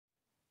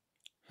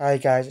Hi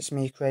guys, it's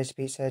me, Crazy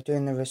Pizza,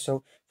 doing the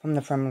result from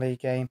the Premier League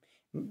game.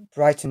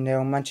 Brighton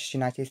 0, Manchester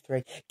United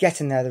 3.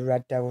 Getting there, the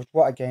Red Devils.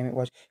 What a game it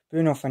was.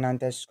 Bruno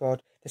Fernandes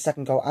scored the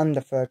second goal and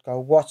the third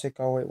goal. What a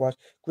goal it was.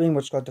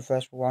 Greenwood scored the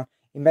first one.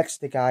 He mixed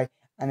the guy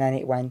and then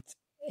it went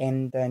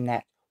in the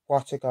net.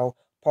 What a goal.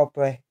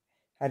 Pogba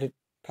had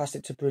passed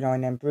it to Bruno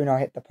and then Bruno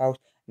hit the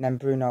post and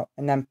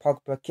then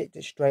Pogba kicked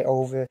it straight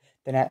over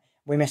the net.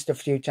 We missed a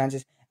few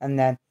chances and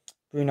then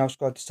Bruno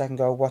scored the second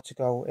goal. What a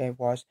goal it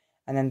was.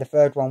 And then the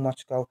third one, what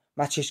a goal.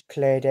 Matches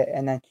cleared it,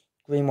 and then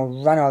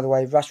Greenwood ran all the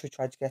way. Rashford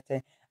tried to get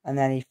in, and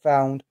then he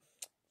found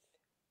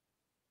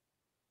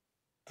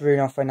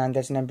Bruno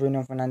Fernandes, and then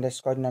Bruno Fernandes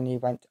scored, and then he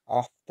went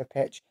off the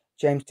pitch.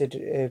 James did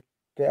a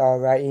bit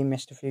alright. He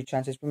missed a few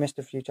chances. We missed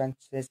a few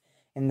chances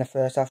in the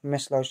first half. We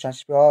missed loads of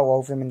chances. We were all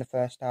over him in the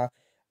first half.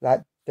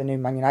 Like the new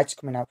Man United's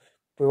coming out.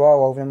 We were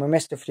all over him. We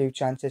missed a few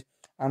chances,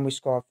 and we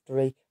scored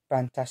 3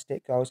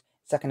 fantastic goals.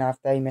 Second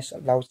half, they missed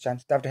loads of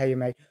chances. David Hay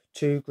made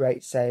 2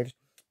 great saves.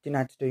 Didn't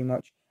have to do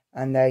much,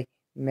 and they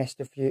missed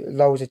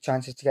loads of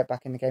chances to get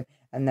back in the game,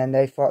 and then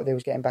they thought they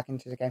was getting back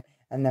into the game,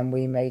 and then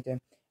we made them,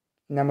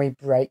 and then we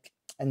break,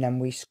 and then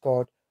we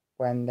scored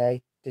when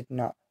they did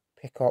not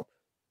pick up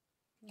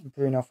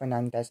Bruno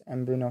Fernandes,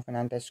 and Bruno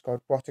Fernandes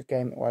scored. What a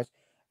game it was.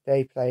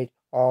 They played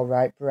all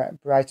right.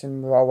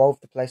 Brighton were all over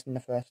the place in the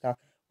first half.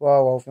 We were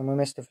all over them. We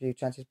missed a few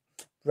chances.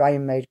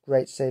 Brian made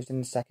great saves in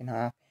the second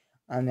half,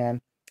 and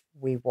then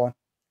we won.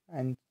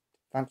 And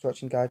thanks for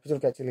watching, guys. Please don't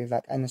forget to leave a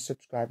like and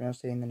subscribe, and I'll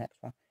see you in the next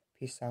one.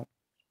 Peace out.